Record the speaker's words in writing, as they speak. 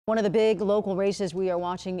One of the big local races we are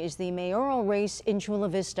watching is the mayoral race in Chula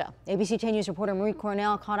Vista. ABC 10 News reporter Marie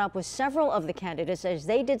Cornell caught up with several of the candidates as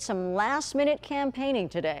they did some last-minute campaigning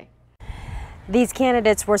today. These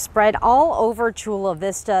candidates were spread all over Chula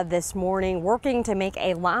Vista this morning, working to make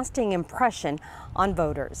a lasting impression on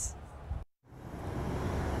voters.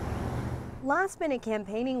 Last-minute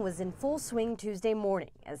campaigning was in full swing Tuesday morning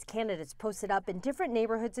as candidates posted up in different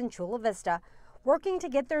neighborhoods in Chula Vista, working to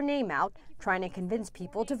get their name out, trying to convince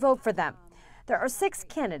people to vote for them. There are 6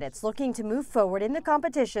 candidates looking to move forward in the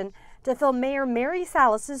competition to fill Mayor Mary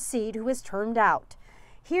Salas's seat, who is termed out.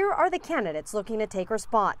 Here are the candidates looking to take her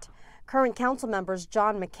spot. Current council members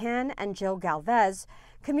John McCann and Jill Galvez,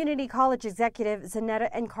 community college executive Zanetta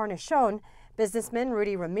Encarnacion, businessmen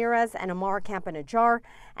Rudy Ramirez and Amar Campanajar,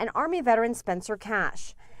 and Army veteran Spencer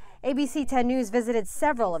Cash. ABC 10 News visited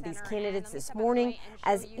several of these candidates this morning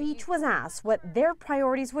as each was asked what their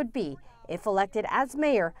priorities would be if elected as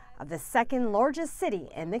mayor of the second largest city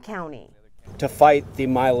in the county. To fight the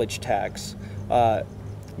mileage tax.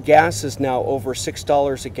 Gas is now over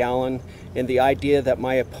 $6 a gallon, and the idea that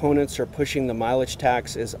my opponents are pushing the mileage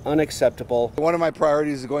tax is unacceptable. One of my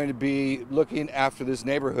priorities is going to be looking after this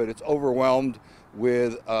neighborhood. It's overwhelmed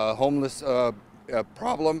with homeless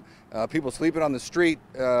problem, people sleeping on the street,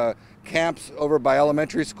 camps over by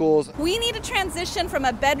elementary schools. We need to transition from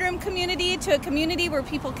a bedroom community to a community where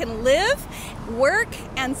people can live, work,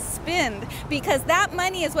 and spend, because that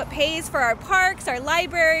money is what pays for our parks, our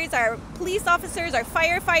libraries, our police officers, our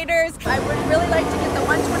firefighters. I would really like to get the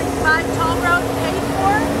 125 toll road paid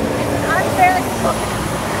for. It's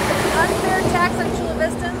an unfair tax on Chula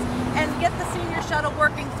Vistans, and get the senior shuttle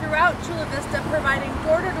working throughout Chula Vista, providing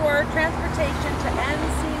door-to-door transportation to end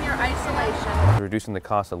senior isolation. Reducing the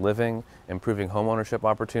cost of living, improving homeownership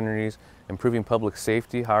opportunities, improving public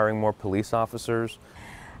safety, hiring more police officers.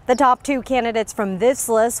 The top 2 candidates from this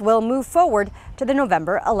list will move forward to the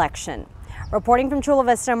November election. Reporting from Chula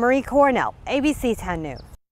Vista, Marie Cornell, ABC 10 News.